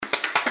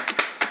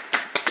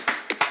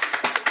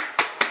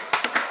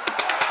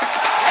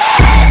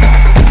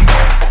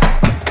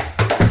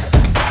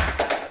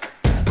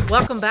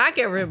Welcome back,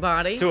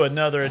 everybody. To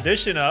another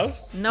edition of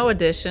No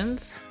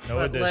additions. No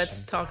but Additions.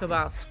 Let's talk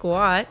about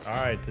squat. All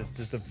right,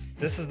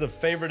 this is the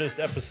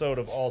favoriteest episode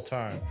of all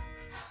time.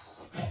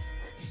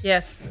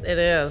 Yes, it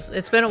is.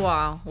 It's been a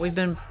while. We've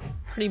been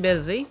pretty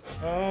busy.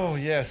 Oh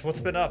yes, what's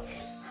been up?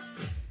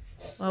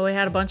 Well, we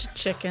had a bunch of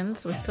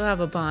chickens. We still have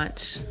a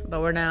bunch,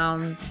 but we're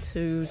down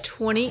to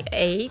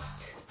 28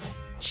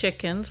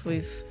 chickens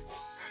we've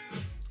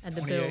had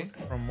to build. 28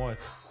 from what?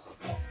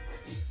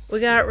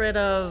 We got rid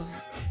of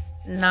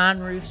 9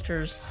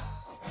 roosters.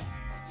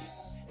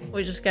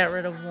 We just got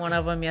rid of one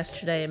of them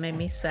yesterday. It made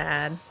me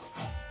sad.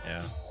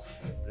 Yeah,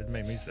 it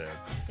made me sad.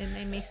 It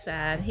made me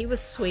sad. He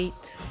was sweet,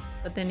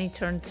 but then he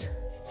turned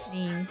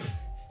mean.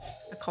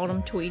 I called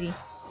him Tweety.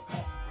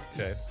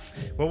 Okay.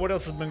 Well, what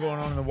else has been going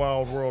on in the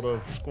wild world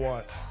of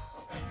squat?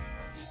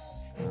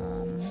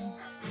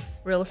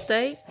 Real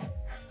estate.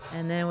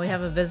 And then we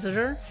have a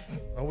visitor.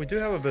 Oh, we do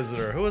have a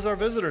visitor. Who is our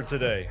visitor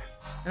today?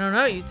 I don't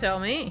know. You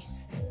tell me.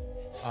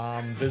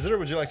 Visitor,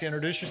 would you like to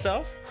introduce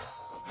yourself?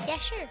 Yeah,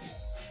 sure.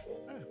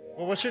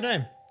 Well, what's your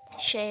name?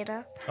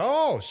 Shayna.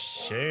 Oh,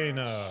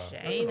 Shayna.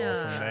 That's an Shayna.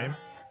 awesome name.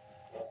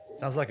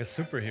 Sounds like a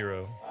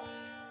superhero.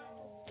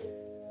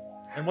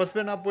 And what's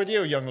been up with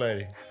you, young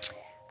lady?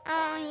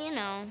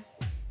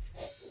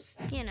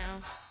 You know,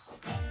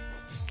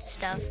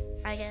 stuff,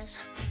 I guess.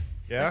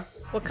 Yeah?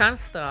 What kind of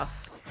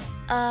stuff?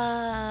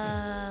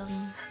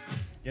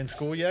 You in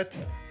school yet?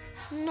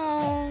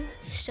 No,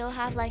 still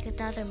have like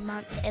another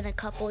month and a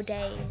couple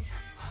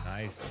days.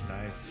 Nice,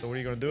 nice. So what are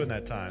you going to do in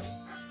that time?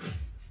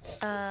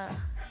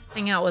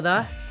 Hang out with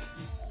us.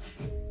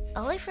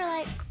 Only for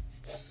like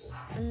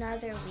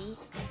another week.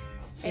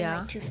 And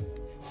Yeah. like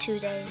two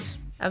days.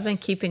 I've been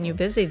keeping you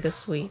busy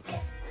this week.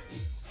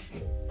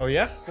 Oh,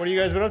 yeah? What have you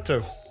guys been up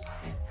to?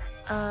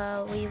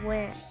 We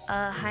went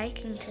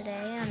hiking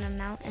today on a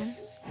mountain.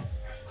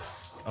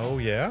 Oh,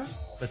 yeah?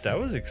 But that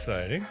was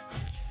exciting.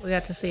 We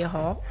got to see a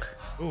hawk.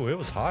 Ooh, it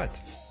was hot.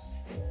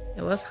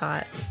 It was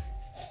hot.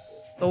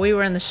 But we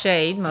were in the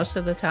shade most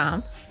of the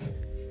time.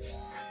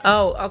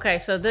 Oh, okay.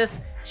 So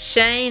this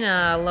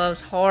Shayna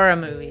loves horror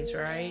movies,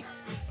 right?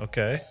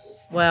 Okay.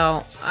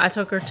 Well, I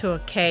took her to a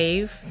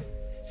cave,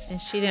 and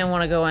she didn't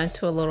want to go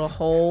into a little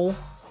hole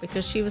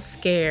because she was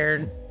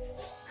scared.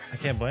 I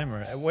can't blame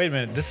her. Wait a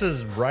minute. This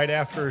is right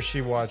after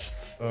she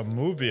watched a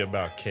movie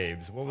about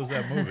caves. What was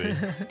that movie?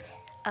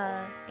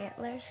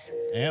 Antlers.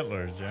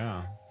 Antlers,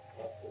 yeah.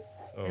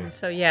 So,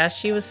 So yeah,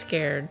 she was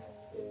scared.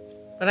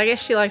 But I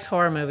guess she likes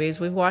horror movies.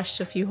 We've watched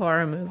a few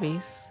horror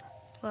movies.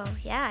 Well,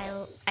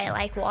 yeah, I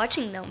like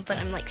watching them, but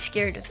I'm like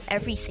scared of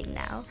everything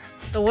now.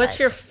 So what's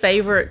your Because-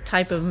 favorite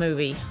type of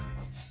movie?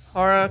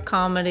 Horror,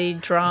 comedy,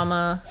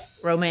 drama,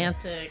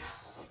 romantic.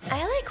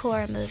 I like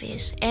horror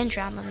movies and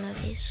drama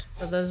movies.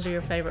 So those are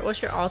your favorite.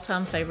 What's your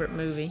all-time favorite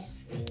movie?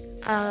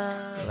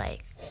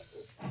 Like,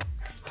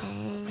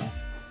 dang.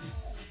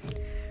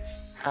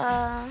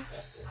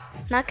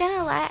 Not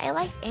gonna lie, I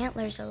like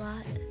Antlers a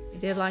lot. You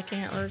did like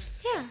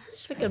Antlers? Yeah,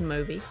 It's a good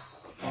movie.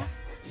 yeah.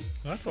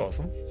 that's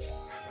awesome.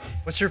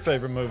 What's your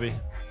favorite movie?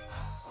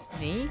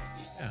 Me?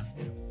 Yeah.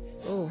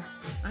 Ooh,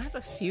 I have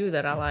a few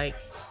that I like.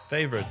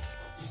 Favorite?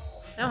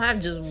 I don't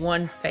have just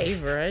one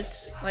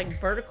favorite. Like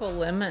Vertical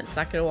Limits,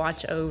 I could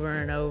watch over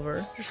and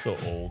over. You're so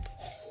old.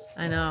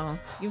 I know.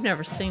 You've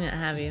never seen it,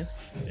 have you?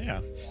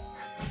 Yeah.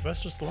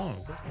 Sylvester Stallone,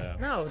 of course I have.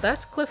 No,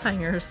 that's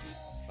Cliffhangers.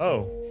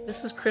 Oh.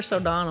 This is Chris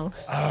O'Donnell.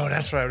 Oh,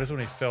 that's right. This is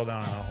when he fell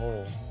down in a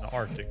hole in the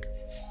Arctic.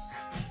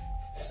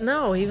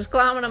 No, he was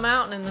climbing a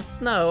mountain in the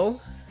snow.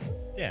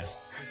 Yeah.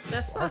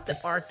 That's not the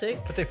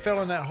Arctic. But they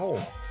fell in that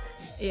hole.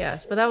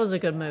 Yes, but that was a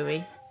good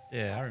movie.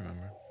 Yeah, I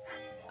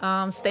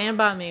remember. Stand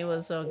By Me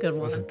was a good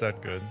one. Wasn't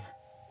that good?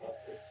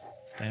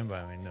 Stand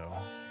By Me, no.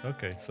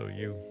 Okay, so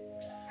you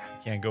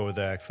can't go with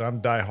that. So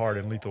I'm Die Hard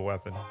and Lethal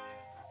Weapon.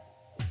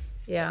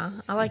 Yeah,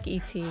 I like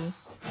E.T.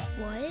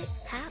 What?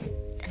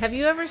 Have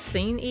you ever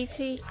seen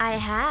E.T.? I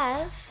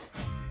have.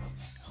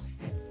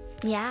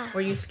 Yeah.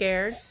 Were you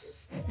scared?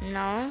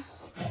 No.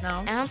 No.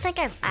 I don't think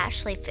I've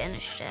actually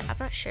finished it. I'm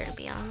not sure, to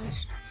be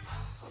honest.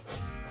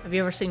 Have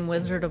you ever seen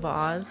Wizard of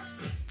Oz?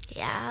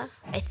 Yeah,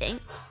 I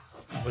think.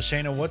 Well,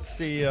 Shayna,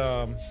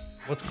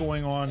 what's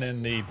going on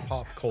in the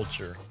pop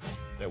culture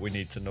that we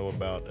need to know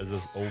about as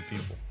us old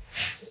people?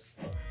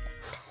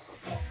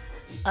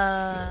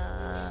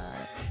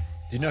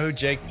 Do you know who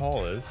Jake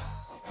Paul is?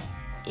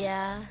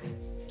 Yeah.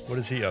 What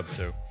is he up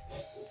to?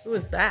 Who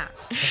is that?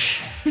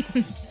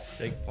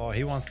 Jake Paul,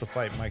 he wants to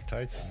fight Mike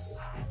Tyson.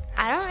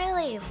 I don't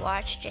really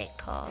watch Jake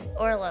Paul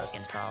or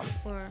Logan Paul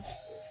or,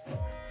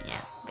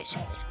 yeah,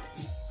 basically.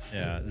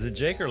 Yeah, is it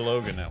Jake or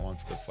Logan that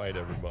wants to fight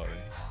everybody?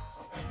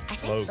 I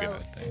think Logan, both.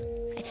 I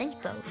think. I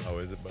think both. Oh,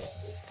 is it both?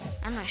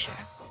 I'm not sure.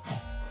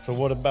 So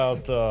what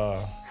about, so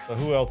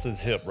who else is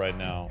hip right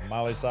now?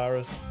 Miley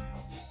Cyrus?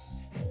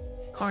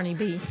 Carney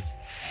B.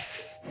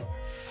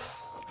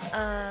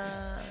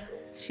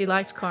 She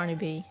likes Carney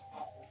B.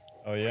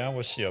 Oh yeah?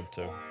 What's she up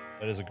to?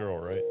 That is a girl,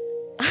 right?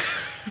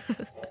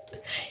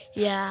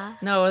 Yeah.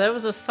 No, there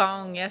was a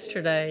song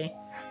yesterday.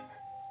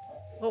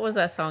 What was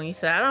that song? You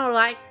said, I don't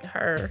like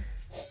her.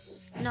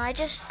 No, I've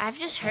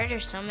just heard her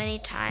so many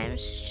times.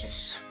 It's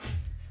just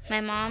my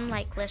mom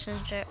like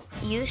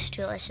used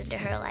to listen to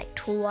her like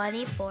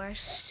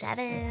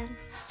 24/7.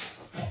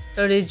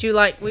 So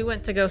we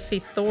went to go see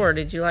Thor.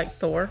 Did you like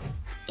Thor?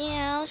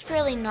 Yeah, it was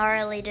really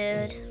gnarly,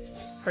 dude.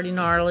 Pretty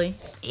gnarly.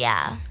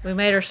 Yeah. We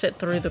made her sit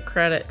through the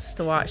credits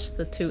to watch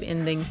the 2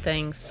 ending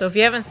things. So if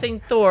you haven't seen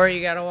Thor,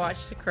 you gotta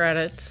watch the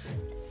credits.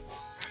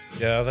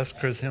 Yeah, that's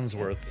Chris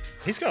Hemsworth.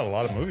 He's got a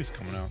lot of movies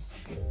coming out.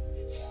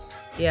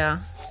 Yeah.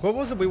 What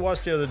was it we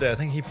watched the other day? I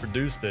think he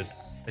produced it.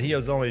 He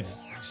was only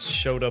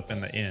showed up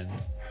in the end.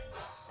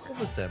 What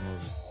was that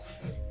movie?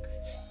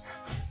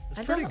 It's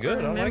I pretty don't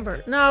good. remember. I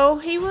liked it. No,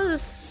 he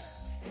was.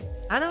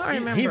 I don't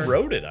remember. He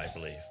wrote it, I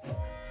believe.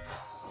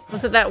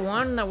 Was it that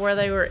one where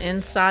they were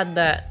inside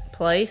that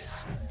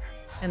place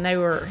and he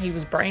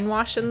was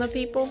brainwashing the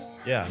people?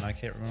 Yeah, and I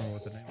can't remember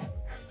what the name was.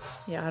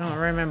 Yeah, I don't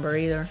remember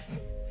either.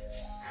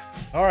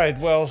 All right,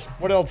 well,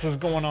 what else is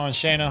going on,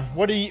 Shayna?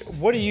 What do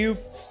you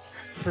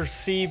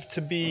perceive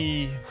to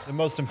be the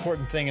most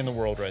important thing in the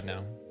world right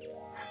now?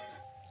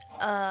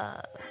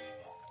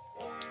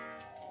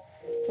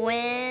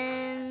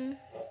 When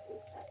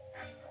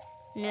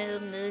new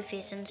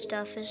movies and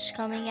stuff is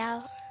coming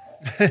out.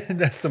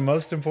 That's the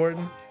most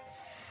important?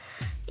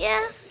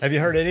 Yeah. Have you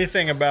heard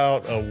anything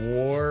about a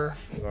war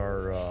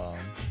or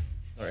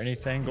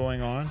anything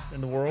going on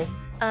in the world?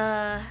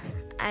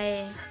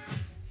 I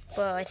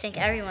think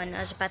everyone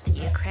knows about the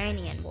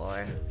Ukrainian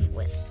war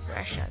with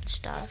Russia and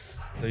stuff.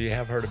 So you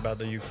have heard about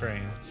the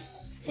Ukraine.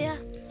 Yeah.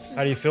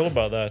 How do you feel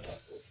about that?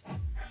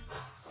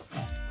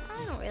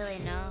 I don't really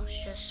know.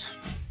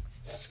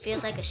 It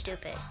feels like a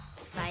stupid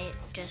fight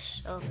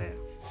just over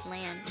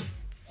land.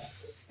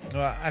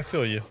 Well, I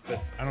feel you, but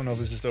I don't know if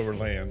it's just over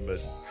land, but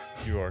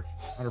you are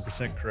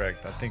 100%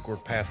 correct. I think we're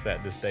past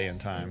that this day and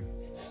time.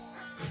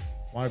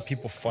 Why are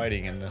people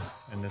fighting in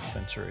this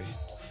century?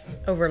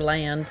 Over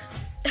land.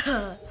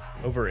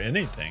 Over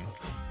anything.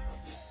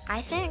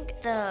 I think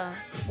the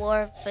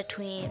war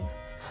between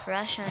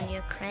Russia and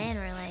Ukraine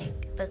were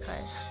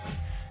because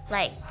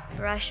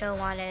Russia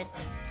wanted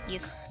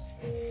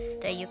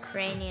the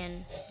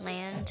Ukrainian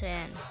land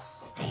and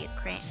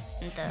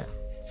the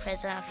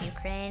president of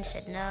Ukraine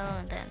said no,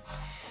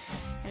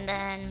 and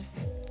then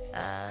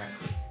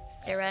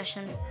the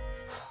Russian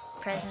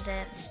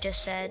president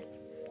just said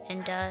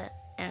and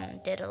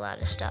did a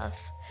lot of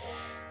stuff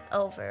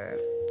over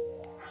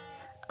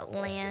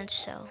land.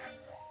 So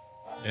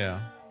Yeah.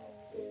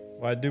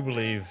 Well, I do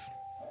believe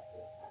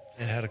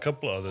it had a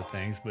couple of other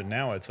things, but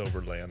now it's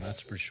over land,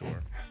 that's for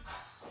sure.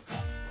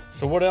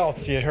 So what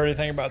else? You heard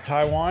anything about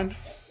Taiwan?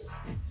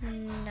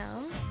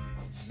 no,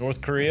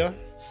 North Korea?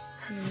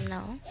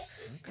 no.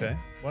 Okay.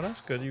 Well,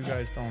 that's good. You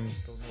guys don't know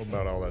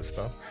about all that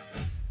stuff.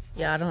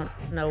 Yeah, I don't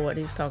know what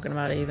he's talking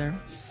about either.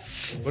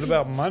 What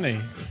about money?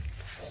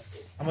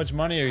 How much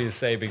money are you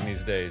saving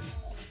these days?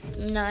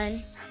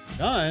 None.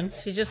 None?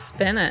 She just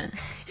spent it.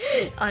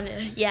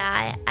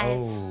 Yeah, I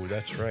Oh,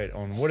 that's right.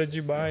 On what did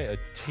you buy? A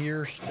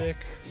tear stick?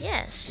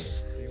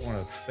 yes. You want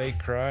a fake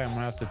cry? I'm going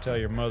to have to tell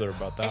your mother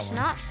about that It's one.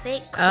 not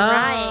fake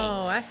crying.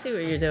 Oh, I see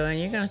what you're doing.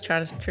 You're going to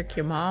try to trick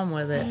your mom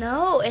with it.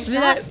 No, it's Be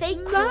not like, fake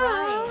 "Mom."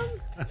 crying.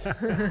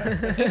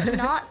 It's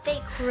not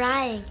fake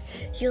crying.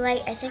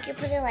 I think you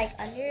put it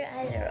under your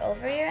eyes or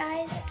over your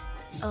eyes.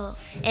 Oh,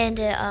 and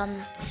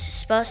it's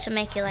supposed to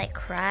make you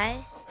cry,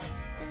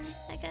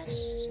 I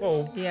guess.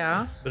 Well,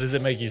 Yeah, but does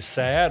it make you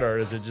sad or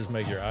does it just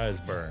make your eyes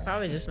burn?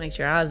 probably just makes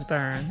your eyes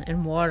burn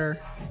and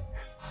water.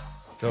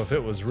 So if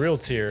it was real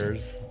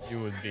tears, you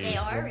would be. They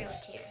are real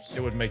tears. It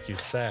would make you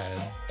sad.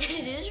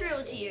 It is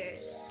real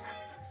tears.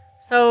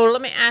 So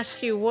let me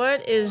ask you,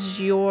 what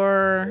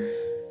are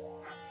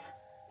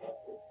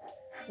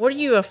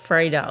you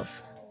afraid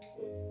of?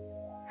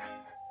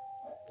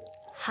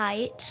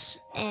 Heights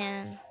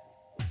and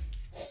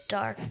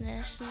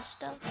darkness and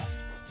stuff.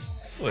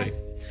 Really?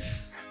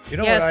 You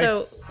know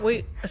Yeah, what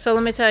so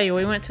let me tell you,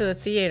 we went to the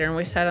theater and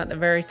we sat at the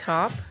very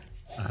top.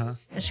 Uh-huh.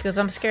 And she goes,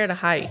 I'm scared of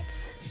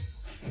heights.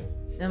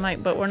 And I'm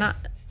like, but we're not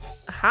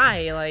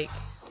high.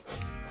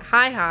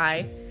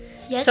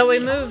 Yes. So we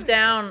moved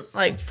down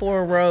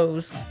 4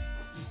 rows.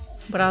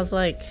 But I was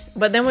like,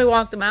 but then we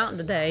walked the mountain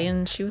today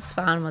and she was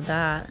fine with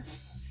that.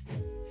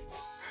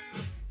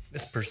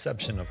 It's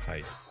perception of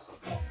height.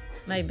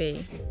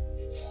 Maybe.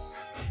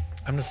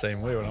 I'm the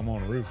same way when I'm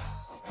on a roof.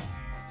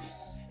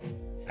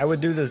 I would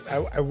do this.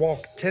 I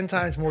walk 10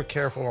 times more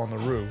careful on the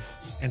roof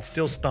and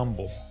still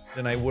stumble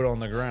than I would on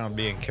the ground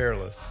being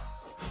careless.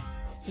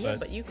 Yeah,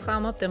 but you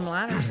climb up them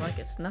ladders like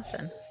it's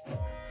nothing.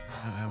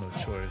 I don't have a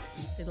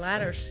choice. These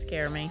ladders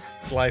scare me.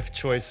 It's life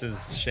choices,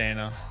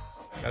 Shayna.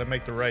 Gotta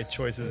make the right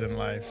choices in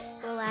life.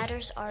 Well,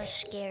 ladders are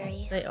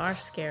scary. They are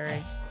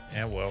scary.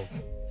 Yeah, well,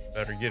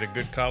 better get a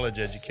good college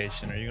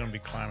education or you're gonna be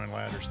climbing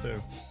ladders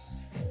too.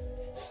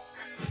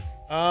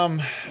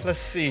 Let's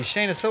see,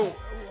 Shayna, so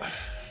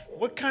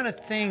what kind of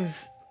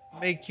things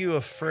make you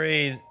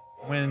afraid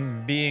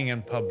when being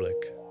in public?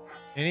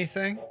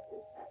 Anything?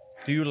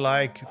 Do you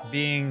like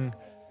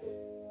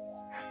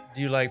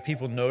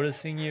people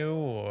noticing you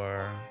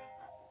or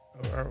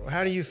Or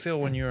how do you feel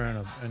when you're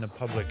in a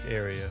public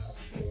area?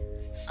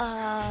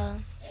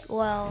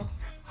 Well,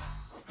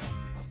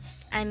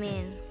 I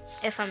mean,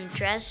 if I'm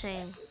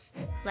dressing,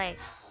 like,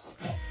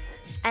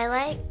 I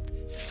like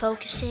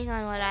focusing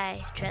on what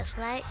I dress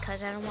like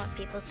because I don't want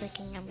people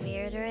thinking I'm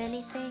weird or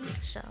anything.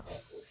 So,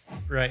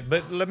 Right,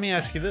 but let me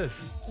ask you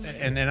this,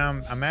 and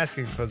I'm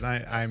asking because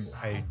I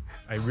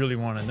really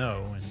want to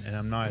know, and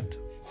I'm not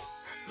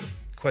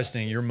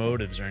questioning your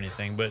motives or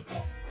anything, but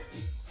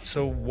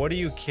so what do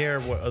you care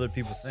what other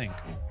people think?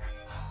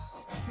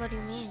 what do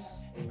you mean?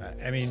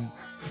 I mean,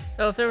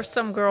 So if there was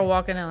some girl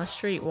walking down the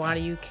street, why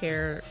do you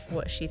care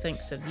what she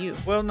thinks of you?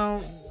 well,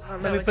 no,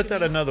 let me what put you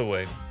that mean? another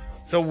way.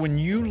 So when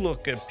you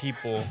look at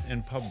people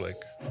in public,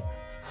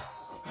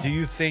 do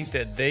you think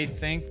that they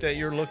think that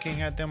you're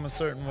looking at them a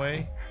certain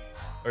way?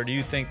 Or do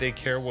you think they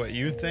care what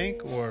you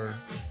think? Or,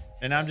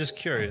 and I'm just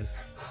curious,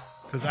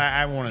 because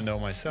I want to know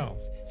myself.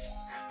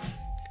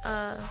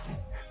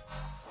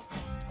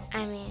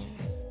 I mean,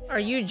 Are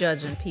you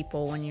judging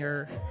people when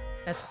you're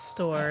at the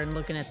store and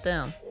looking at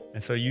them?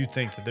 And so you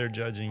think that they're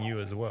judging you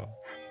as well.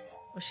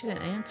 Well, she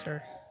didn't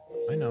answer.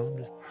 I know, I'm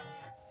just,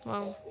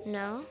 well,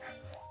 no,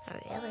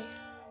 not really.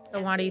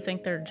 So why do you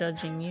think they're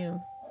judging you?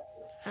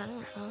 I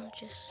don't know,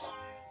 just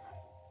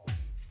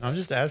I'm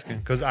just asking,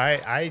 because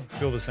I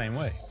feel the same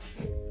way.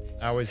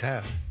 I always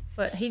have.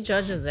 But he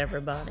judges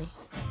everybody.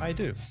 I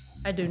do.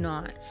 I do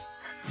not.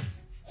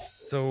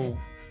 So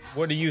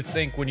what do you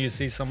think when you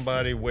see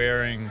somebody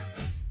wearing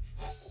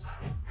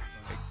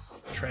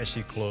like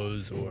trashy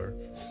clothes or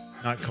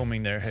not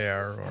combing their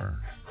hair or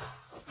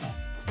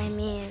I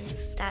mean,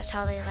 if that's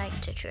how they like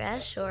to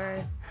dress, or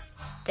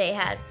if they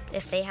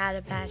had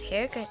a bad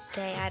haircut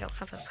day, I don't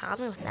have a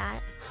problem with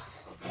that.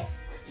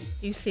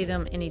 Do you see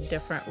them any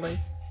differently?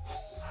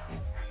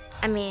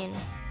 I mean,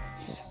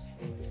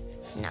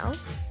 no.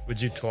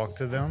 would you talk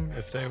to them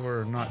if they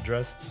were not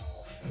dressed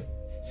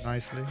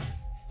nicely?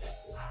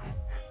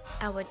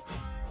 I would,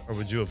 Or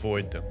would you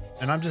avoid them?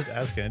 And I'm just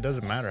asking, it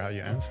doesn't matter how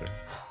you answer.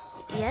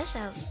 yes,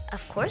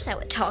 of course I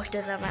would talk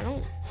to them. I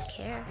don't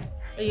care.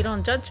 So you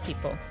don't judge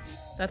people.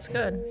 That's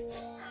good.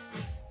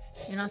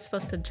 You're not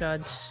supposed to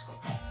judge.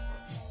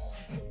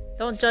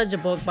 Don't judge a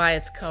book by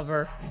its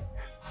cover.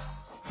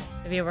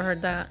 Have you ever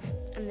heard that?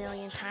 A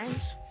million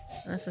times.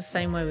 And it's the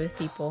same way with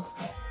people.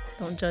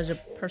 Don't judge a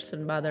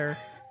person by their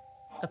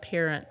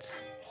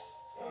appearance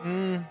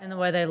and the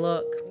way they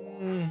look.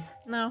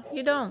 No,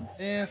 you don't.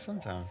 Yeah,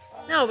 sometimes.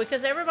 No,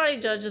 because everybody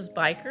judges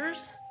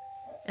bikers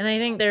and they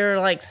think they're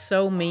like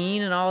so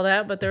mean and all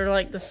that, but they're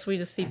like the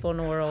sweetest people in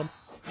the world.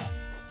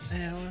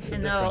 Yeah, well, that's a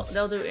And difference.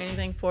 they'll do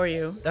anything for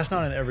you. That's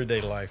not in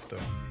everyday life,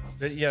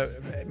 though. Yeah,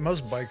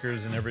 most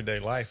bikers in everyday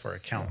life are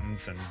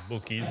accountants and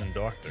bookies and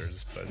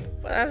doctors, but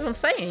But that's what I'm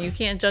saying. You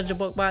can't judge a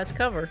book by its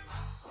cover.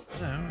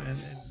 no,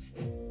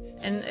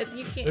 And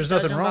you can't there's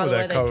judge nothing them wrong by with the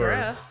way that they cover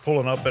dress.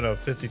 pulling up in a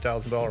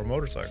 $50,000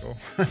 motorcycle.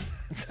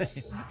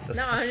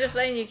 No, I'm just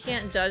saying you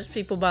can't judge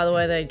people by the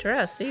way they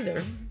dress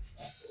either.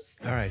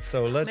 All right,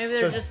 so let's. Maybe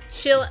they're just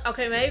chilling.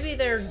 Okay, maybe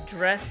they're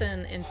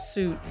dressing in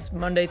suits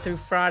Monday through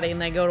Friday,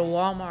 and they go to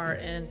Walmart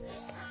and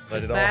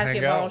let just it all hang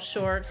basketball out.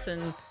 shorts and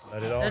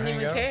Let it all doesn't hang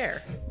even out.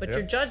 care. But Yep.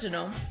 you're judging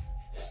them.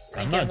 I'm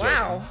Thinking, not judging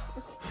wow.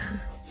 them.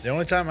 The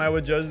only time I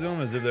would judge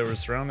them is if they were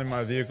surrounding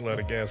my vehicle at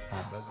a gas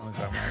pump. That's the only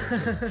time I would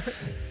judge them.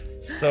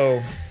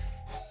 So,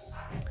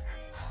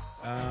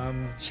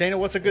 Shayna,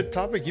 what's a good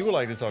topic you would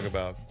like to talk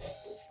about?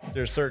 Is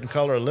there a certain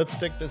color of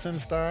lipstick that's in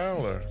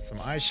style or some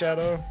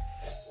eyeshadow?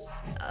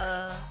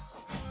 I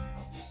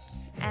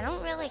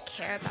don't really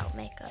care about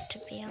makeup, to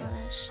be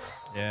honest.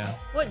 Yeah.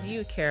 What do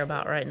you care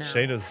about right now?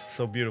 Shayna's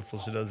so beautiful,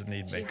 she doesn't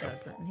need She makeup.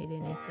 doesn't need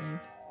anything.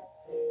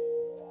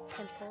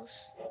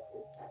 Pimples,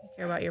 You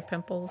care about your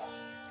pimples?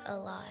 a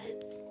lot.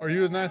 Are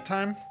you in that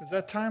time? Is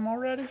that time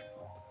already?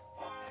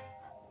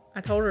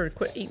 I told her to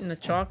quit eating the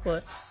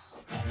chocolate.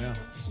 Yeah.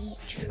 Eat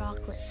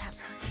chocolate that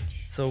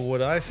much. So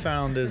what I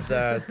found is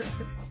that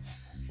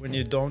when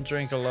you don't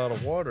drink a lot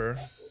of water,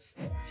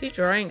 She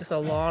drinks a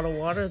lot of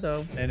water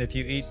though. and if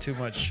you eat too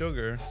much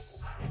sugar,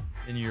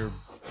 then your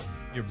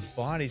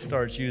body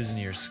starts using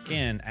your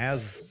skin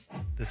as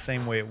the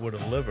same way it would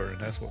a liver, and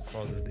that's what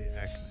causes the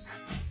acne.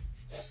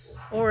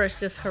 Or it's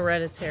just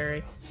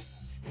hereditary.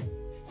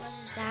 What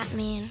does that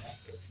mean?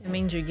 It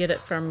means you get it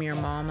from your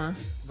mama,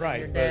 Right.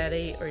 your But,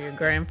 daddy, or your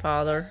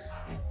grandfather.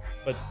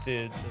 but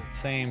the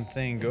same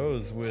thing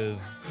goes with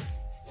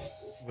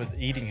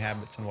eating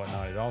habits and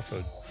whatnot. It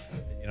also,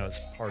 it's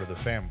part of the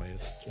family.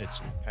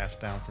 It's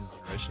passed down from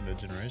generation to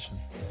generation.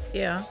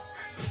 Yeah.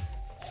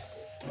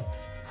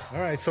 All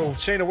right, so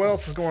Shayna, what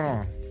else is going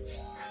on?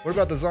 What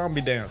about the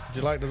zombie dance? Did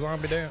you like the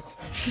zombie dance?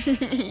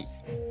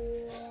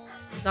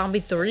 Zombie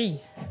 3.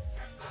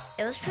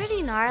 It was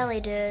pretty gnarly,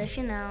 dude, if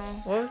you know.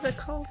 What was it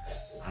called?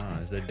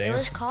 Is they It was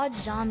dancing called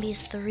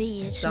Zombies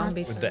 3. It's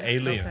Zombie with 3. the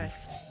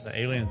aliens? The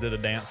aliens did a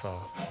dance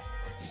off. Okay.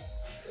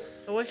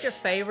 So what's your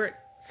favorite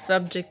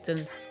subject in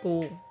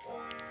school?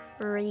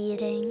 not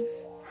reading.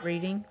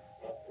 Reading?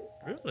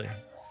 Really?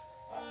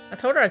 I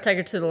told her I'd take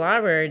her to the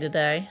library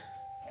today.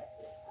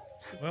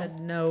 She said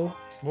no.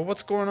 Well,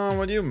 what's going on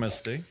with you,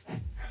 Misty?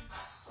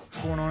 What's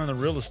going on in the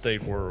real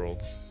estate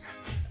world?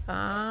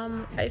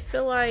 I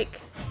feel like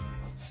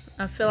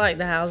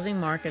the housing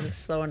market is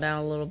slowing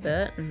down a little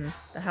bit, and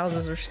the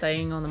houses are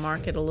staying on the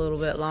market a little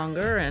bit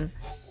longer, and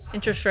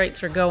interest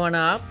rates are going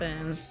up,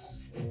 and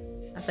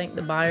I think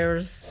the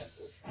buyers,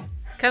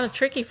 it's kind of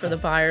tricky for the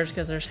buyers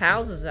because there's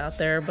houses out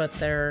there, but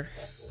their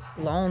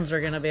loans are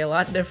going to be a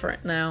lot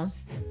different now.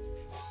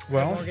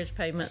 Well, Mortgage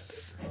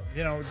payments.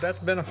 that's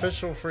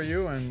beneficial for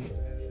you in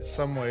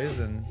some ways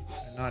and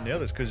not in the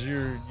others because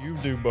you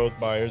do both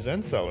buyers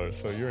and sellers,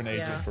 so you're an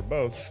agent Yeah. for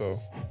both, so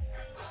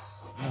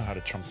you know how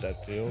to trump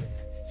that field.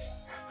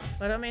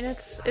 But I mean,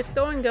 it's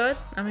going good.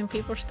 I mean,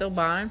 people are still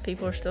buying,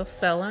 people are still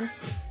selling.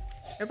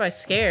 Everybody's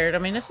scared. I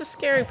mean, it's a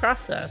scary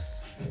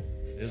process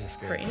It is a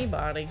for scary.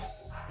 anybody.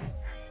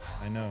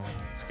 I know.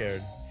 I'm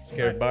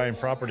scared buying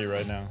property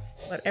right now.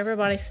 But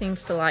everybody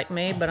seems to like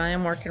me, but I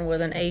am working with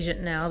an agent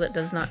now that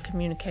does not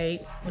communicate,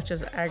 which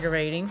is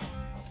aggravating.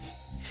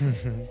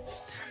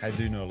 I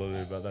do know a little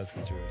bit about that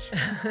situation.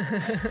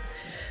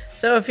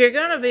 So if you're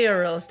going to be a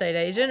real estate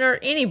agent or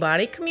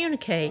anybody,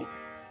 communicate.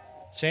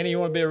 Shani, you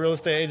want to be a real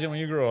estate agent when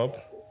you grow up?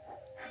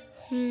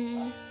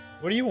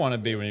 What do you want to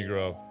be when you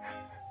grow up?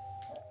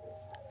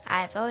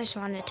 I've always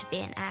wanted to be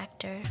an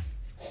actor.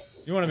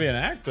 You want to be an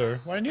actor?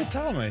 Why didn't you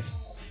tell me?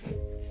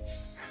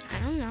 I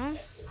don't know.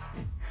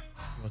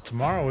 Well,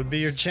 tomorrow would be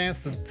your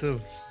chance to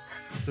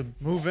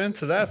move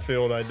into that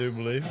field, I do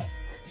believe.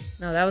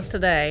 No, that was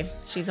today.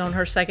 She's on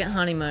her second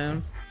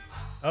honeymoon,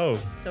 Oh,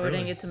 so we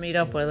didn't get to meet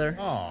up with her.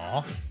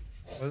 Aw.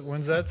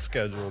 When's that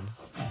scheduled?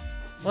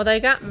 Well, they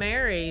got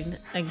married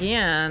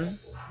again.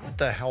 What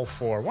the hell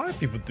for? Why do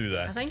people do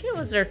I that? think it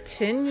was their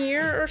 10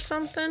 year or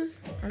something,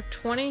 or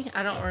 20.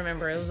 I don't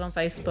remember. It was on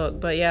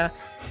Facebook. But yeah,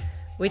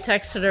 we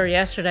texted her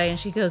yesterday and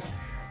she goes,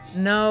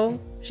 no.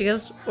 She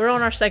goes, we're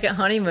on our second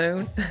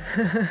honeymoon. Oh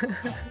my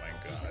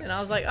God. And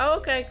I was like, oh,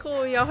 okay,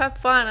 cool. Y'all have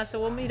fun. I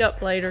said, we'll meet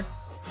up later.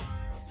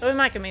 So we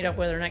might can meet up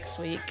with her next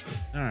week.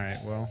 All right,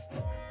 well,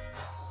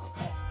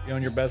 be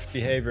on your best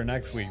behavior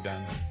next week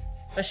then.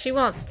 But she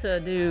wants to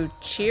do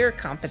cheer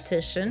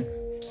competition.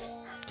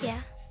 Yeah.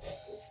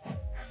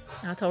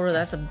 I told her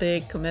that's a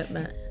big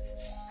commitment.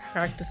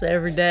 Practice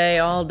every day,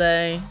 all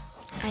day.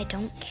 I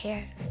don't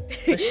care.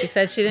 But she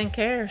said she didn't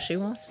care. She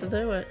wants to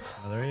do it.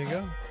 Well, there you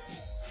go.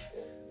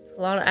 It's a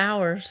lot of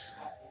hours.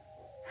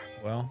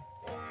 Well,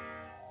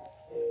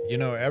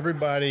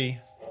 everybody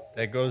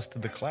that goes to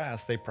the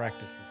class, they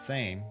practice the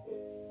same,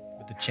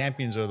 but the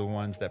champions are the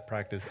ones that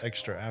practice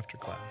extra after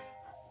class.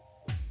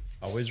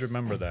 Always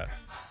remember that.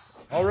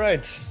 All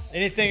right.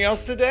 Anything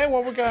else today?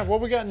 What we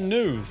got in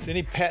news?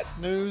 Any pet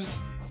news?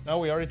 No,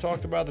 we already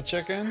talked about the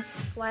chickens.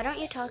 Why don't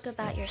you talk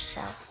about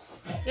yourself?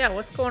 Yeah,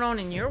 what's going on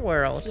in your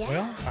world? Yeah.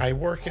 Well, I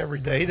work every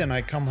day, then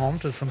I come home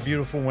to some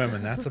beautiful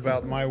women. That's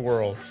about my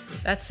world.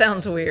 That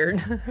sounds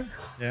weird.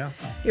 Yeah.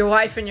 Your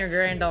wife and your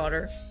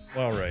granddaughter.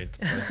 Well, right.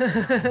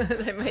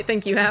 They might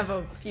think you have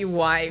a few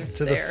wives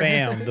To there.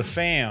 the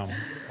fam,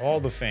 all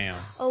the fam.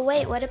 Oh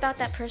wait, what about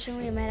that person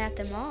we met at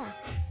the mall?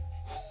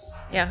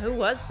 Yeah, who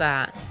was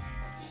that?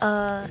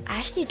 I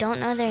actually don't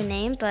know their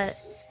name, but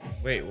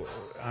Wait,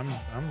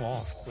 I'm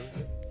lost. What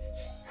is it?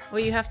 Well,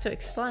 you have to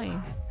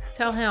explain.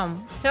 Tell him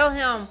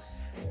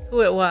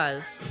who it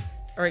was,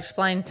 or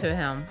explain to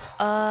him.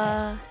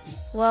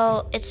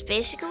 well, it's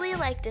basically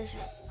like this.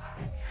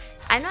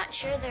 I'm not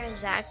sure their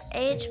exact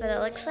age, but it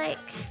looks like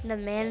the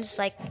man's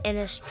like in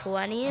his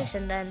 20s,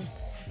 and then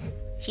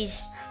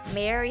he's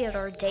married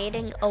or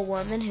dating a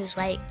woman who's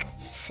like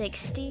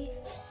 60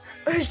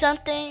 or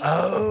something.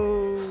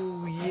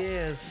 Oh,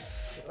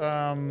 yes.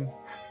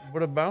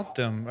 What about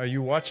them? Are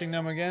you watching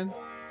them again?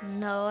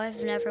 No,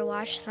 I've never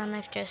watched them.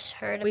 I've just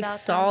heard We about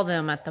saw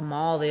them. them at the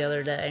mall the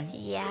other day.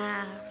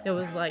 Yeah. There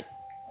was like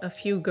a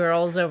few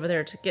girls over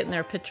there getting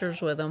their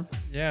pictures with them.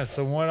 Yeah,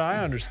 so what I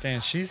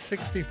understand, she's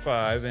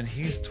 65 and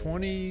he's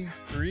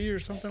 23 or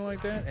something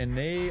like that, and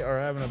they are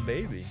having a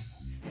baby.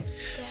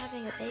 They're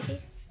having a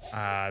baby?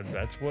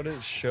 That's what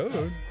it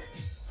showed.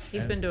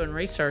 He's been doing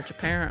research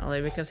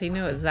apparently because he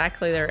knew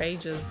exactly their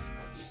ages.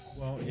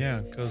 Well, yeah,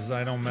 because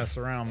I don't mess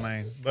around,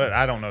 man. But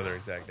I don't know their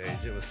exact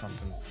age. It was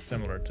something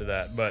similar to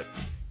that. But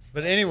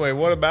anyway,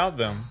 what about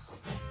them?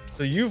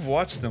 So you've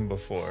watched them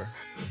before.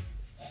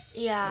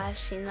 Yeah, I've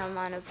seen them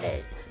on a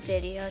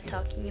video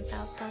talking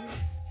about them.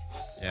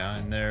 Yeah,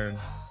 and they're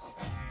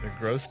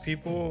gross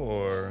people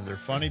or they're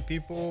funny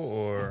people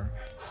or...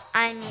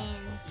 I mean,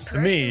 To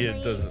me, it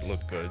personally- doesn't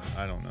look good.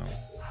 I don't know.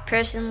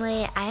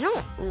 Personally, I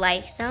don't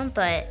like them,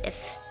 but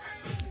if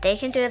they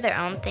can do their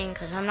own thing,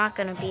 because I'm not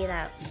going to be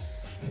that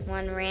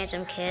one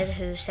random kid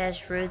who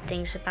says rude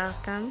things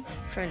about them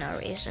for no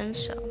reason,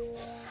 so.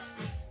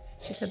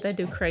 She said they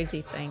do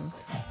crazy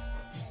things.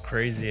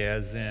 Crazy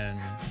as in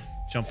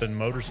jumping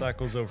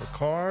motorcycles over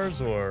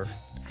cars or...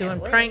 Doing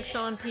wish. pranks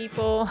on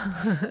people.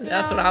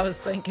 That's what I was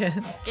thinking.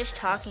 Just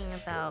talking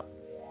about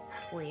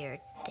weird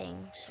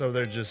things. So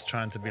they're just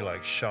trying to be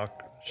like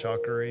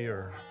shockery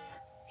or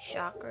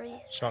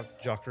Shockery.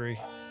 jockery.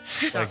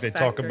 Like they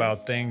talk factory.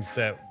 about things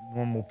that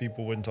normal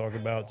people wouldn't talk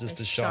about just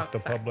to shock the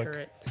public? factor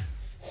it.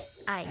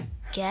 I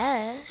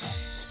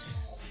guess.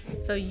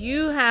 So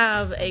you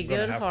have a I'm gonna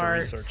good have to heart,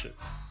 research it.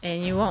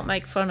 and you won't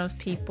make fun of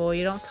people.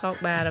 You don't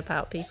talk bad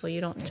about people. You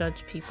don't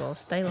judge people.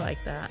 Stay like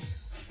that,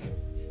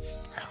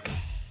 Okay.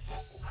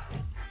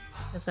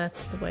 because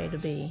that's the way to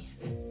be.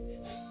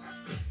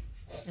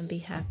 And be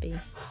happy.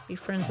 Be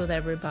friends with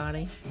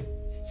everybody.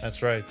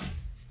 That's right.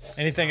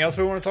 Anything else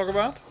we want to talk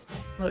about?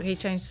 Look, he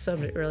changed the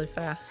subject really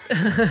fast.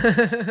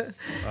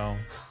 Well,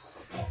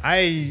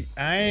 I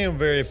am a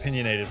very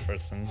opinionated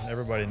person.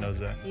 Everybody knows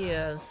that.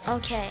 Yes.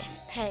 Okay.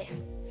 Hey.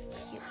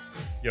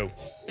 Yo,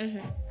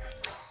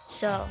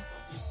 So,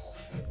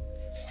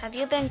 have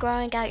you been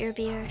growing out your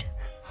beard?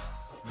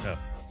 no.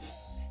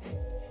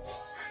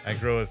 I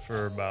grow it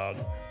for about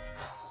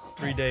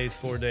 3 days,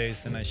 4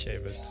 days, then I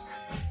shave it.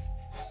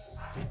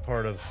 It's just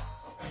part of.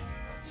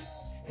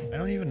 I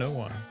don't even know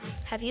why.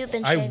 Have you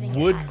been I shaving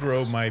your would eyebrows?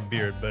 grow my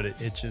beard, but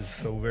it itches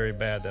so very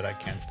bad that I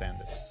can't stand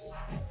it.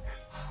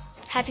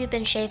 Have you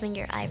been shaving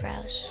your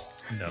eyebrows?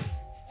 No.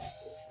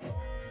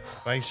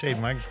 If I shaved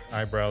my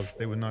eyebrows,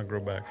 they would not grow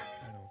back,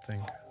 I don't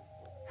think.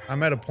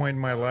 I'm at a point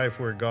in my life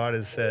where God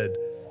has said,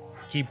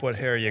 keep what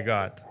hair you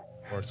got,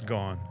 or it's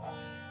gone.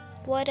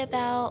 What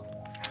about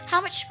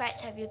how much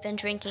Sprites have you been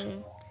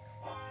drinking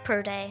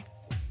per day?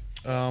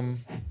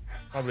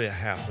 Probably a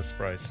half a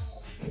Sprite.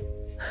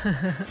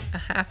 A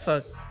half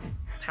a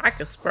pack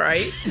of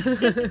Sprite.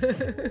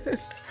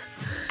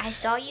 I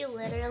saw you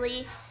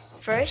literally.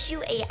 First,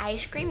 you ate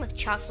ice cream with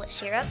chocolate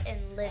syrup and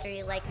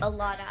literally like a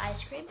lot of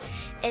ice cream,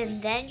 and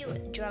then you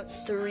drank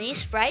 3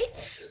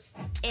 Sprites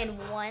in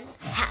 1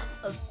 half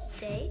a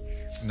day.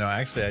 No,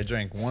 actually, I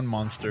drank 1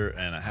 Monster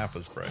and a half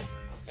a Sprite.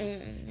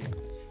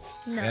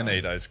 No, And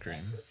ate ice cream.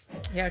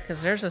 Yeah,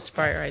 because there's a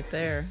Sprite right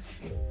there.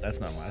 That's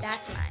not my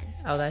that's mine.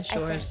 Oh, that's I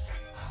think yours.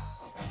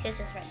 his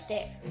is right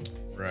there.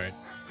 Right.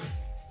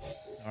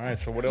 All right,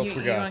 so what else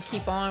we You want got? to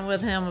keep on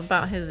with him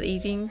about his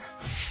eating?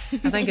 I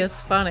think it's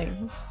funny.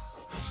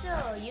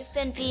 So you've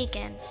been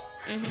vegan.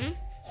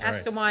 Ask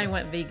Right. him why he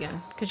went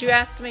vegan. Because you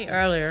asked me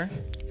earlier.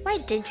 Why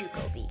did you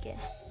go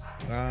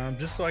vegan?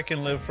 Just so I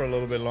can live for a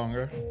little bit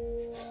longer.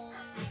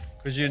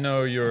 Because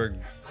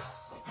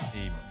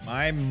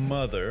my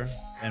mother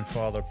and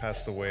father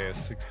passed away at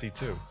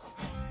 62.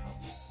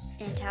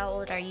 And how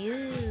old are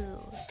you?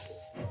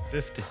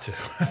 52.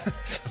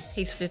 So,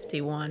 He's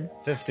 51.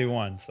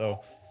 51. So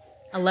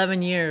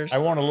 11 years. I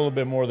want a little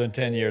bit more than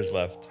 10 years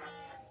left.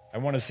 I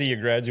want to see you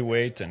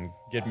graduate and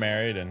get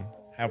married and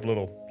have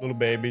little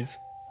babies.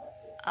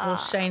 Little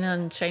Shayna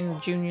and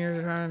Shayna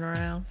Jr. running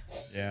around.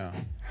 Yeah.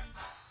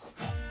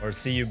 Or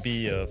see you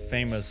be a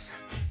famous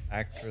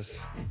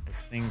actress, or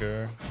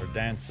singer, or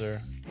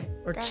dancer,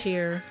 Or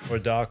cheer. or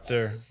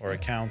doctor, or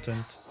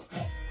accountant.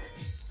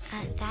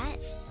 That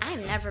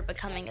I'm never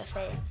becoming a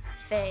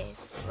favorite.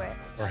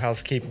 Or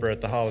housekeeper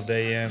at the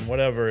Holiday Inn,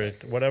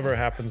 whatever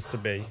happens to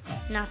be.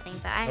 Nothing,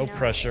 but I No know.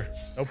 pressure.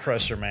 No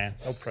pressure, man.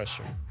 No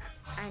pressure.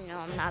 I know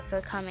I'm not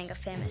becoming a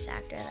famous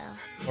actor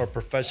though. Or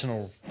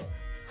professional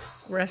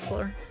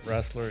Wrestler.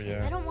 wrestler, I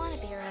yeah. don't want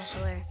to be a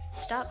wrestler.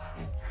 Stop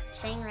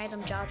saying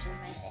random jobs in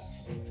my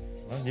face.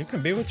 Well, you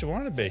can be what you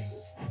want to be.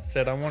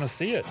 Said I want to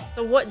see it.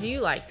 So what do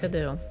you like to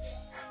do?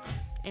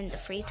 In the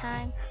free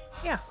time,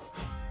 Yeah.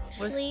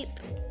 What- sleep,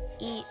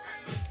 eat,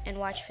 and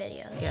watch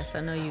videos. Yes, I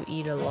know you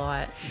eat a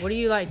lot. What do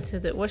you like to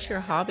do? What's your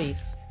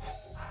hobbies?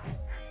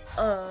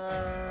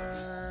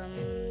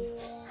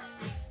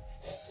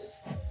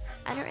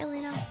 I don't really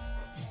know.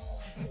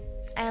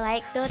 I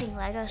like building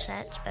Lego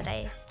sets, but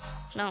I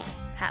don't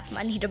have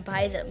money to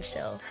buy them,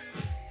 so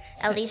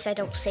at least I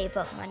don't save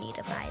up money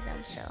to buy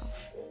them, so.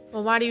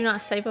 Well, why do you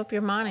not save up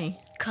your money?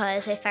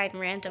 Cause I find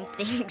random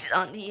things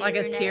on the Like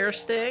a internet. tear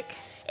stick?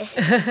 It's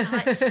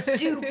not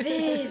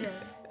stupid.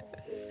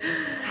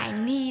 I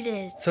need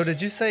it. So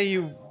did you say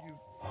you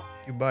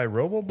buy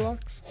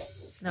Roboblocks?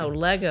 No,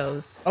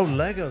 Legos. Oh,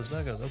 Legos.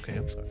 Okay,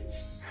 I'm sorry.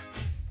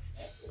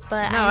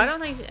 But No, I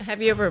don't think.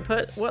 Have you ever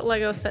what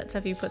Lego sets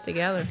have you put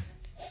together?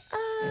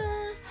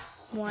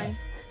 One.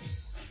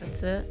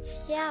 That's it?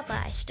 Yeah, but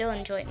I still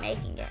enjoyed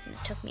making it, and it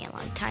took me a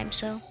long time.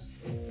 So,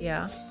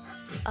 Yeah.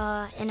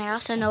 and I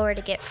also know where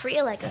to get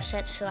free Lego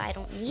sets, so I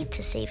don't need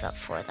to save up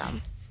for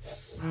them.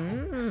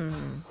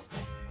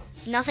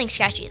 Nothing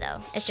sketchy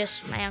though. It's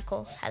just my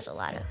uncle has a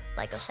lot of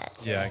Lego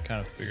sets. Yeah, I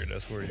kind of figured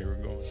that's where you were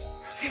going.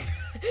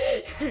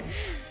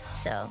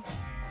 So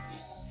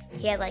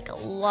he had like a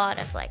lot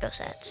of Lego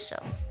sets.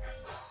 So,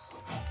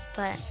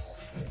 but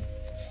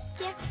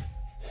yeah.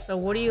 So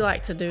what do you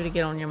like to do to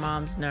get on your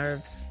mom's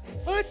nerves?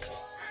 What?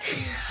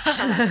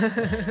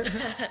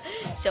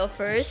 So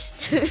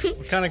first,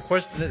 What kind of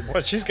question?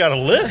 What? She's got a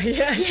list.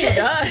 Yeah, she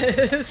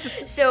does.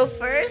 so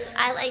first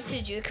I like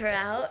to juke her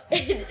out.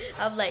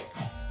 I'm like,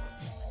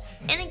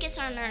 and it gets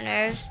on her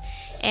nerves.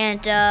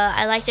 And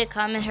I like to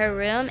come in her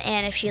room,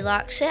 and if she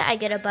locks it, I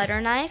get a butter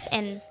knife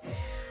and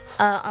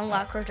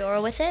unlock her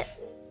door with it.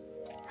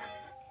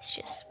 It's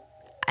just,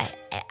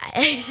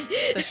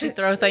 Does she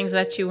throw things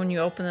at you when you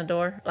open the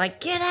door? Like,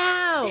 get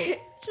out!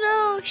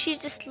 no, she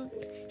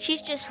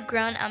She's just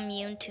grown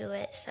immune to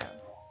it, so.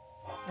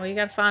 Well, you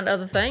gotta find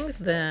other things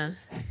then.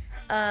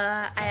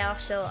 I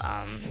also,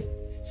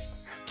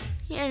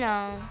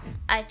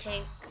 I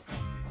take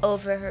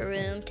over her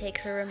room, take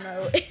her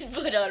remote, and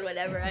put on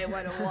whatever I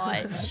want to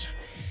watch.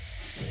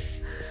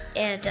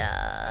 And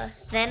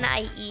then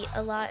I eat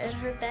a lot in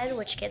her bed,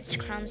 which gets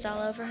crumbs all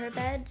over her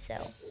bed,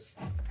 so.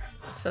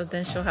 So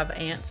then she'll have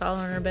ants all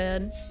in her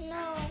bed.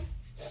 No.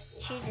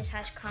 She just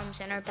has crumbs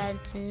in her bed.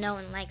 No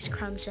one likes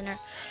crumbs in her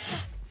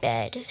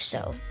bed,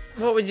 so.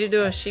 What would you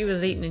do if she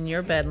was eating in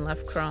your bed and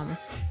left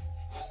crumbs?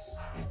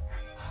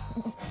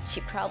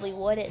 She probably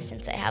wouldn't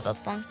since I have a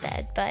bunk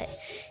bed, but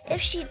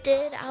if she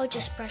did, I would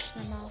just brush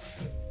them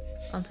off.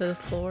 Onto the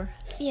floor?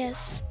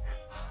 Yes.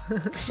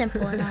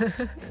 Simple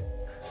enough.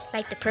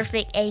 Like the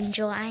perfect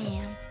angel I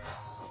am.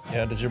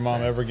 Yeah, does your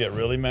mom ever get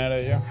really mad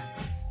at you?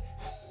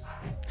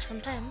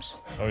 Sometimes.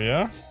 Oh,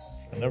 yeah?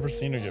 I've never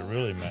seen her get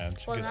really mad.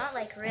 She Well, gets, not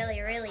like really,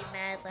 really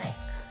mad, like.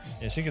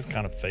 yeah, she gets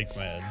kind of fake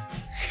mad.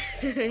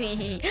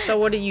 So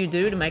what do you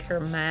do to make her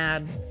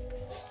mad?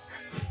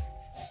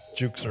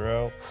 Jukes her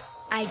out.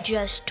 I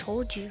just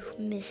told you,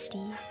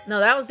 Misty. No,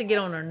 that was to get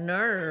on her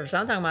nerves.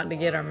 I'm talking about to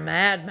get her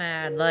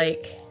mad.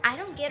 Like, I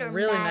don't get her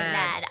Really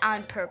mad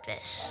on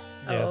purpose.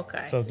 oh, Yeah,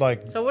 okay. So,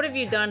 like, So what have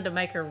you done to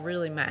make her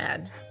really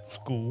mad?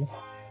 school.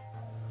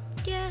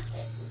 Yeah,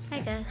 I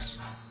guess.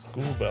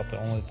 School about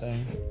the only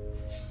thing.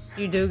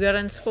 You do good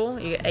in school?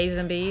 You get A's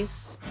and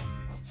B's?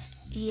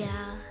 Yeah,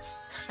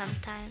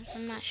 sometimes.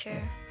 I'm not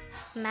sure.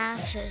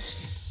 Math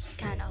is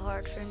kind of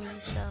hard for me,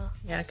 so.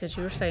 Yeah, because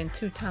you were saying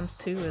 2 times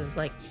 2 is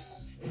like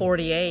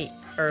 48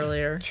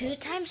 earlier. 2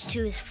 times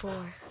 2 is 4.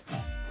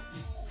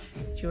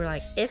 You were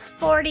like, it's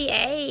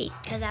 48.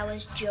 Because I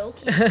was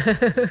joking.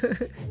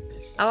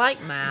 I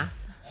like math.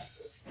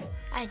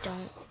 I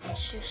don't.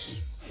 It's just.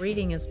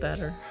 Reading is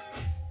better.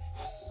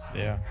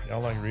 Yeah,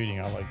 y'all like reading.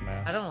 I like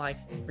math. I don't like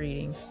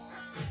reading.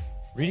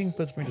 Reading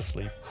puts me to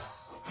sleep.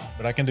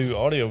 But I can do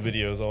audio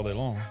videos all day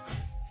long.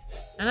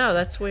 I know,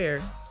 that's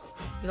weird.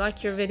 You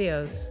like your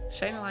videos.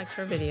 Shayna likes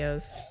her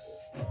videos.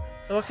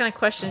 So what kind of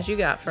questions you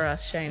got for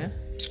us, Shayna?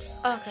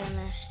 Okay,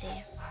 Misty.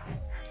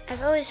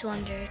 I've always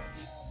wondered,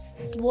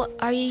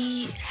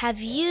 have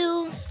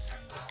you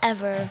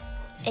ever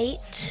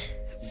ate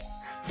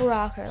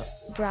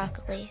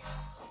broccoli?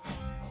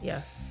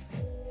 Yes.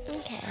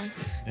 Okay.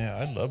 Yeah,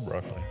 I love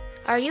broccoli.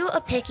 Are you a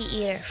picky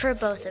eater for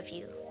both of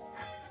you?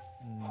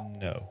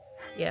 No.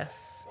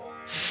 Yes.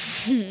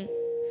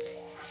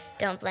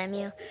 Don't blame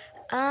you.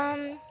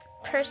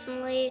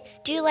 Personally,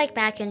 do you like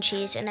mac and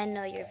cheese? And I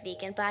know you're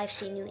vegan, but I've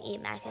seen you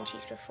eat mac and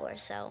cheese before,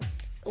 so.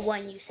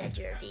 One, you said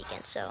you're a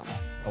vegan, so.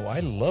 Oh, I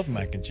love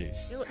mac and cheese.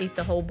 You'll eat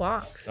the whole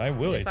box. I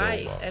will eat the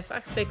whole box. If I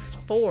fixed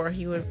 4,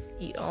 he would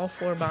eat all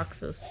 4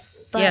 boxes.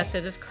 But- yes,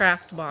 it is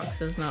craft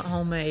boxes, not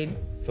homemade.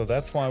 So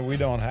that's why we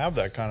don't have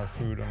that kind of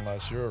food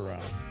unless you're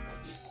around.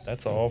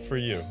 That's all for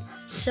you.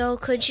 So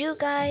could you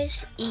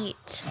guys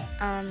eat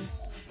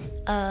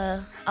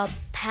a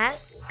pack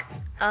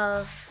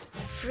of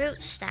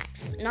fruit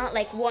snacks? Not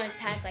like one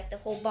pack, like the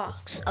whole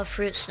box of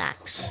fruit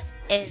snacks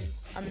in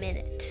a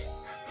minute.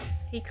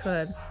 He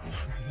could.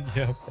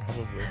 Yeah,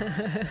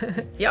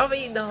 probably. Y'all have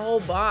eaten the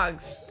whole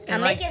box in I'll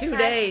like make it 2 5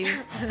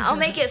 days. I'll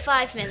make it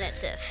 5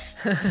 minutes if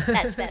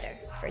that's better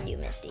for you,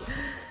 Misty.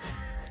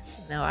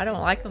 No, I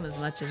don't like them as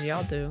much as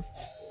y'all do.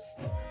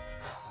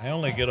 I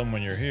only get them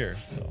when you're here,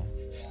 so.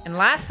 And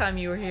last time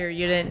you were here,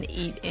 you didn't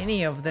eat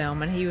any of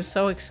them, and he was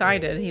so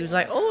excited. He was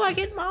like, "Oh, I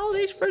get all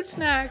these fruit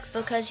snacks."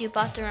 Because you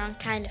bought the wrong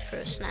kind of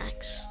fruit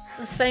snacks.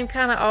 The same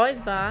kind I always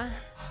buy.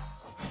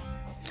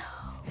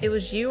 It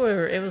was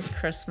it was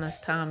Christmas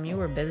time. You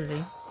were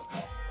busy.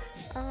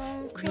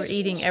 You were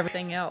eating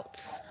everything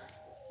else.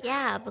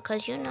 Yeah,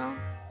 because you know.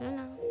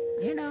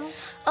 You know.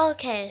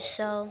 Okay,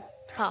 so,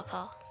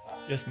 Pawpaw,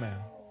 Yes, ma'am.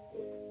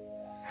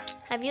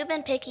 have you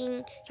been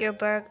picking your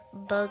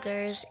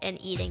boogers and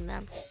eating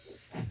them?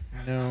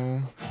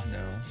 No.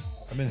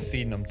 I've been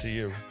feeding them to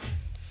you.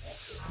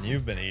 And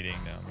you've been eating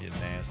them, you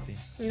nasty.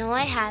 No,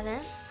 I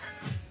haven't.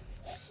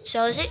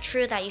 So is it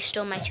true that you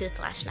stole my tooth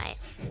last night?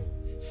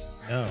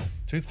 No.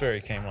 Tooth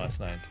Fairy came last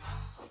night.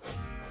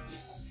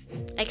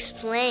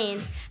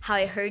 Explain how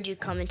I heard you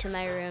come into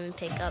my room and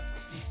pick up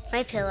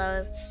my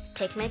pillow,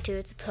 take my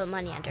tooth, put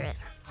money under it.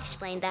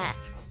 Explain that.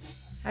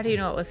 How do you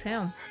know it was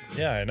him?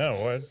 Yeah, I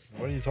know.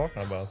 What are you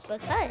talking about?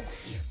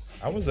 Because.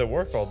 I was at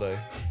work all day.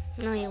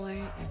 No, you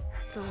weren't.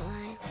 Don't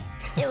lie.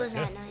 It was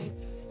at night.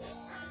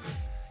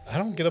 I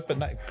don't get up at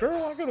night.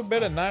 Girl, I go to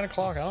bed at 9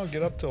 o'clock. I don't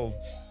get up till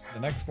the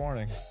next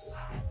morning.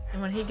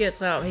 And when he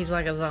gets out, he's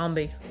like a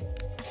zombie.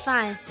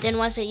 Fine. Then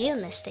was it you,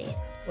 Misty?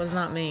 Was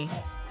not me.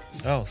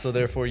 Oh, so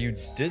therefore you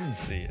didn't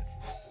see it.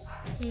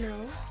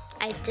 No,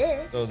 I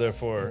did. So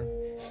therefore,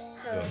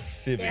 you're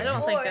fibbing. I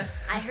don't think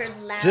I heard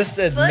loud Just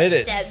admit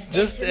it. footsteps.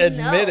 Just into-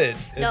 admit it.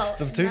 No, It's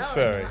the Tooth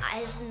Fairy. No,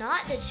 it's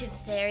not the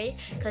Tooth Fairy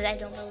because I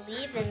don't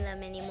believe in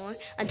them anymore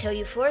until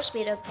you forced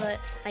me to put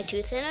my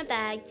tooth in a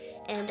bag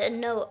and a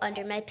note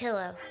under my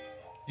pillow.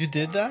 You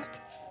did that?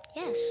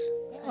 Yes,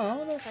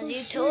 Oh, that's so because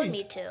you sweet. told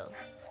me to.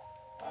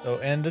 So,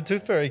 and the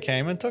tooth fairy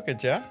came and took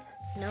it, yeah?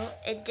 No,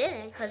 it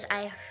didn't, because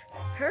I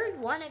heard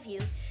one of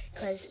you,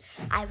 because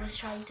I was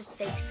trying to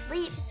fake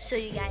sleep, so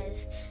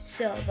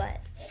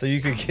So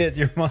you could get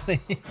your money.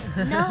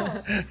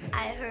 no,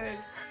 I heard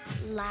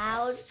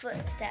loud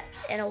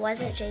footsteps, and it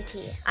wasn't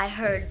JT. I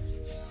heard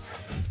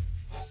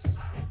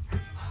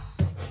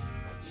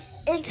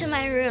into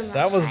my room.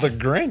 That was the last night.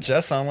 Grinch.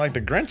 That sounded like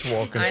the Grinch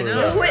walking I through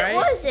know. that. Who Right?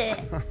 was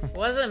it?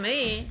 Wasn't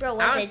me. Bro,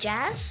 was it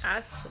Jazz?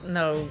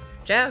 No,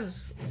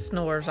 Jazz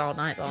snores all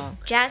night long.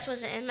 Jazz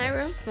wasn't in my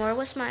room, nor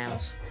was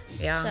Miles.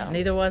 Yeah, So-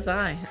 neither was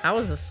I. I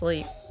was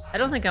asleep. I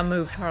don't think I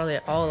moved hardly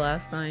at all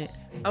last night.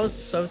 I was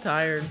so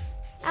tired.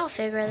 I'll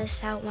figure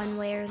this out one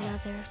way or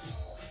another.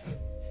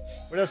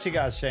 What else you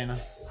got, Shayna?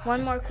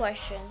 One more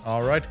question.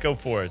 All right, go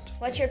for it.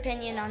 What's your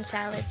opinion on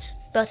salads?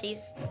 Both of you.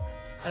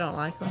 I don't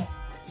like them.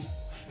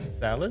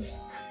 Salads?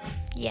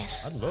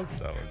 Yes. I love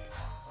salads.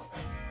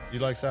 You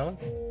like salad?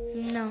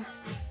 No.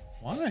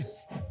 Why?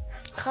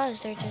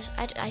 Cause they're just,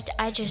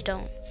 I just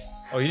don't.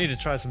 Oh, you need to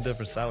try some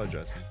different salad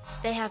dressing.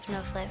 They have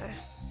no flavor.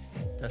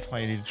 That's why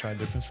you need to try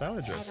different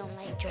salad I dressing. don't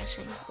like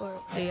dressing or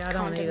See, I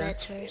don't either.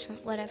 condiments or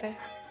something, whatever.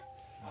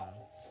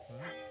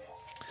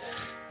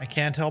 I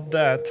can't help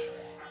that.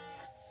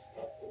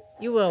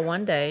 You will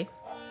one day.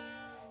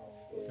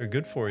 They're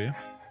good for you.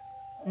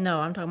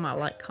 No, I'm talking about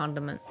like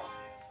condiments,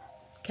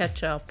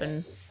 ketchup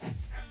and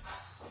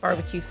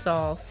barbecue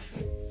sauce.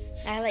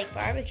 I like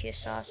barbecue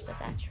sauce, but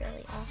that's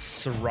really all.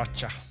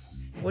 Sriracha.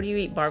 What do you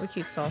eat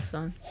barbecue sauce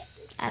on?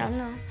 I don't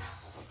know.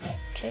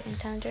 Chicken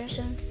tenders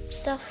and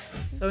stuff.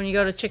 So when you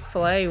go to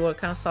Chick-fil-A, what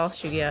kind of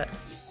sauce you get?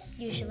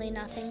 Usually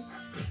nothing.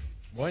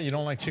 What? You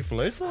don't like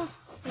Chick-fil-A sauce?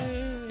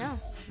 No.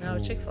 No,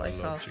 Ooh, Chick-fil-A I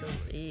love sauce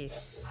Chick-fil-A. is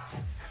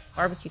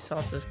barbecue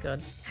sauce is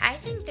good. I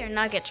think their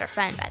nuggets are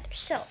fine by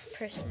themselves,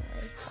 personally.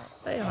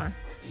 They are.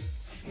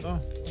 Oh,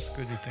 that's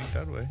good you think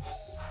that way.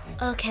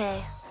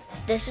 Okay,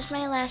 this is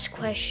my last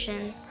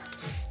question.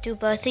 Do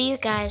both of you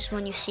guys,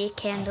 when you see a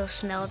candle,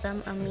 smell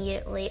them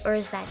immediately, or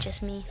is that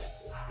just me?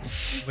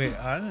 Wait,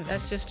 I didn't.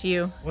 That's just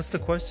you. What's the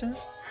question?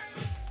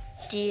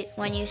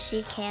 When you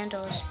see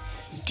candles,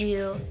 do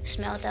you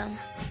smell them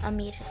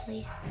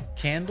immediately?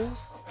 Candles?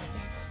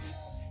 Yes.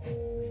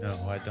 No,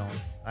 I don't.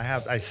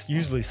 I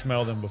usually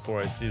smell them before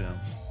I see them.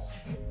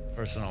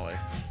 Personally.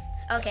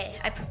 Okay,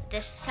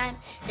 this time,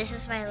 this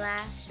is my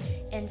last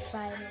and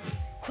final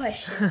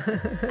question.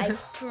 I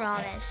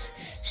promise.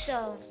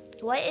 So,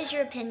 what is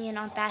your opinion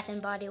on Bath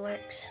and Body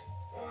Works?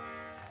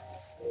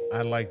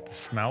 I like the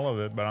smell of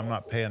it, but I'm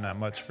not paying that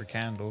much for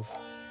candles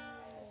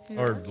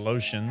or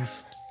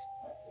lotions.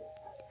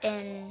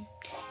 And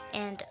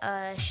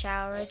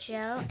shower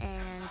gel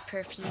and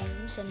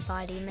perfumes and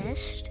body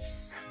mist.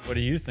 What do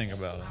you think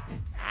about it?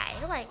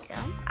 I like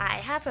them. I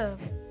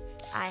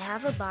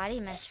have a body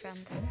mist from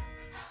them.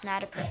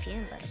 Not a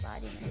perfume, but a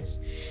body mist.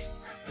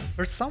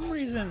 For some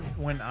reason,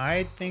 when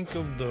I think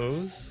of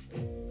those,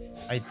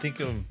 I think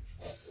of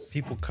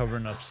people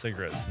covering up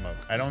cigarette smoke.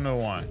 I don't know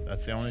why.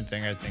 That's the only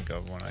thing I think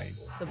of when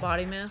The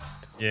body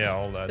mist, yeah,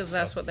 all that because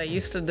stuff. that's what they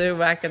used to do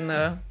back in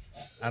I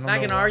don't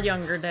know our why.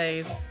 younger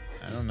days.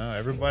 I don't know.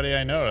 Everybody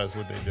I know, that's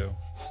what they do.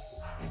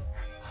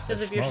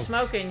 Because if you're smokes.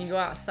 smoking, you go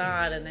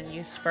outside and then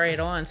you spray it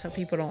on so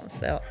people don't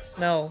smell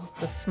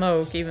the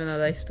smoke, even though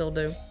they still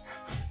do.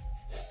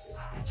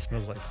 It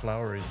smells like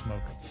flowery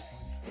smoke.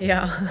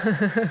 Yeah.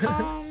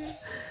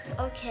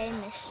 Okay,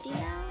 Misty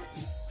now.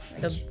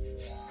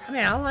 I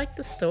mean, I like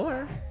the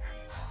store.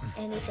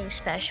 Anything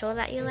special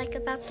that you like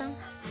about them?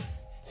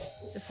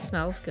 It just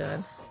smells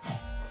good.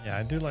 Yeah,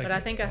 I do like. But I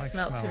think I like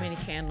smelled too smells. many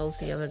candles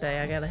the other day.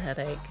 I got a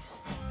headache.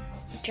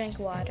 Drink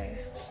water.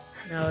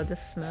 No,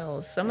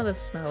 some of the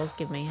smells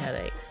give me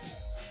headaches.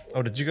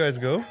 Oh, did you guys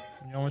go?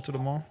 Y'all went to the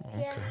mall? Oh,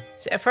 Yeah.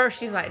 okay. At first,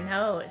 she's like,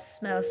 no, it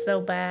smells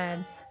so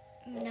bad.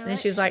 No, And then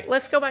she's like,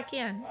 let's go back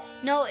in.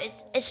 no,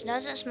 it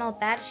doesn't smell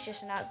bad. It's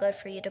just not good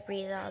for you to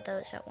breathe all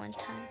those at one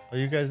time. Oh,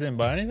 you guys didn't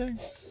buy anything?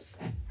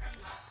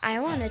 I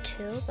wanted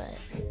to, but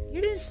You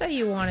didn't say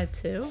you wanted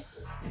to.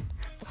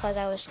 because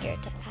I was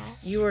scared to ask.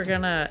 You were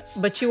gonna,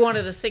 but you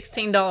wanted a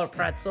 $16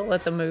 pretzel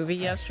at the movie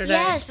yesterday.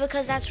 Yes,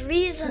 because that's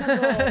reasonable.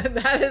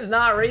 That is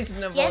not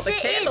reasonable. Yes, the it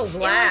is. candles It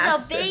was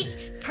last. a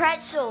big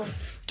pretzel.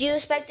 Do you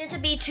expect it to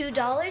be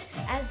 $2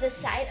 as the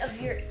size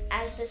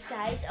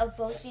of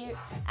both your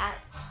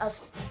of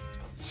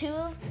two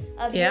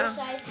of Yeah. your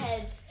size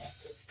heads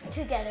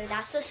together?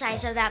 That's the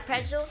size of that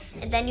pretzel,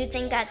 and then you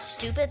think that's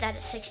stupid that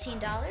it's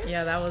 $16?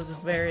 Yeah, that was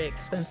very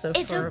expensive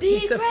It's for a a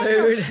big piece of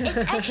pretzel. food. It's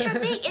extra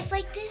big. It's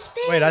like this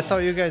big. Wait, I thought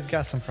you guys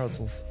got some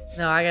pretzels.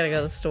 No, I gotta go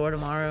to the store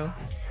tomorrow.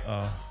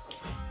 Oh.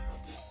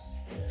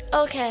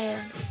 Okay.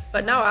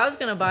 But no, I was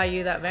gonna buy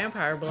you that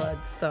vampire blood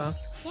stuff.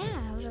 Yeah,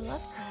 I would have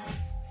loved that.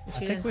 But I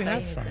you think didn't we say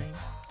have some. anything.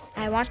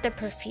 I want the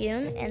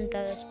perfume and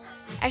the.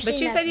 Actually,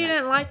 But you no, said you no.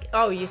 didn't like.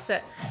 Oh, you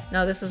said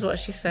no. This is what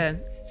she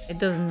said. It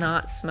does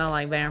not smell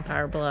like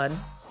vampire blood.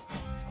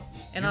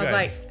 And You I was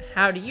guys- like,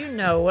 how do you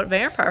know what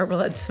vampire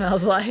blood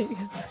smells like?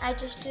 I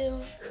just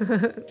do.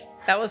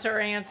 That was her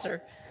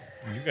answer.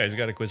 You guys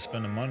got to quit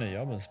spending money.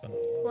 Y'all been spending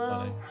a lot.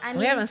 Well, I mean,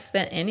 We haven't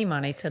spent any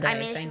money today. I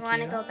mean, if thank you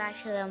want to go back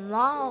to the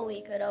mall,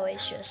 we could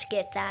always just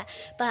get that.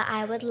 But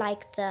I would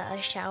like the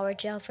shower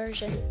gel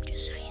version,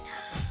 just so you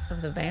know.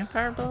 Of the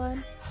vampire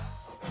blood?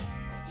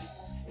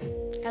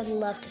 I would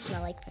love to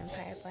smell like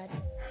vampire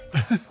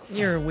blood.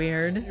 You're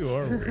weird. You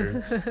are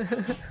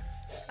weird.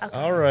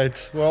 All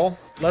right. Well,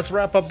 let's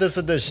wrap up this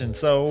edition.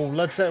 So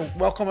let's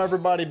welcome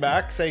everybody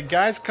back. Say,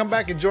 guys, come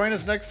back and join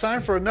us next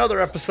time for another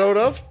episode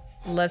of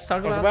Let's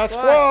talk Talk about, About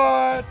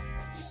Squad.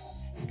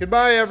 Squad.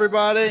 Goodbye,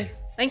 everybody.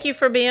 Thank you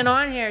for being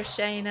on here,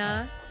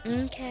 Shayna.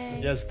 Okay.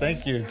 Yes,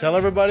 thank you. Tell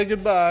everybody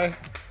goodbye.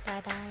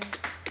 Bye bye.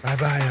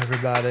 Bye-bye,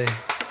 everybody.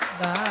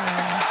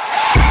 Bye.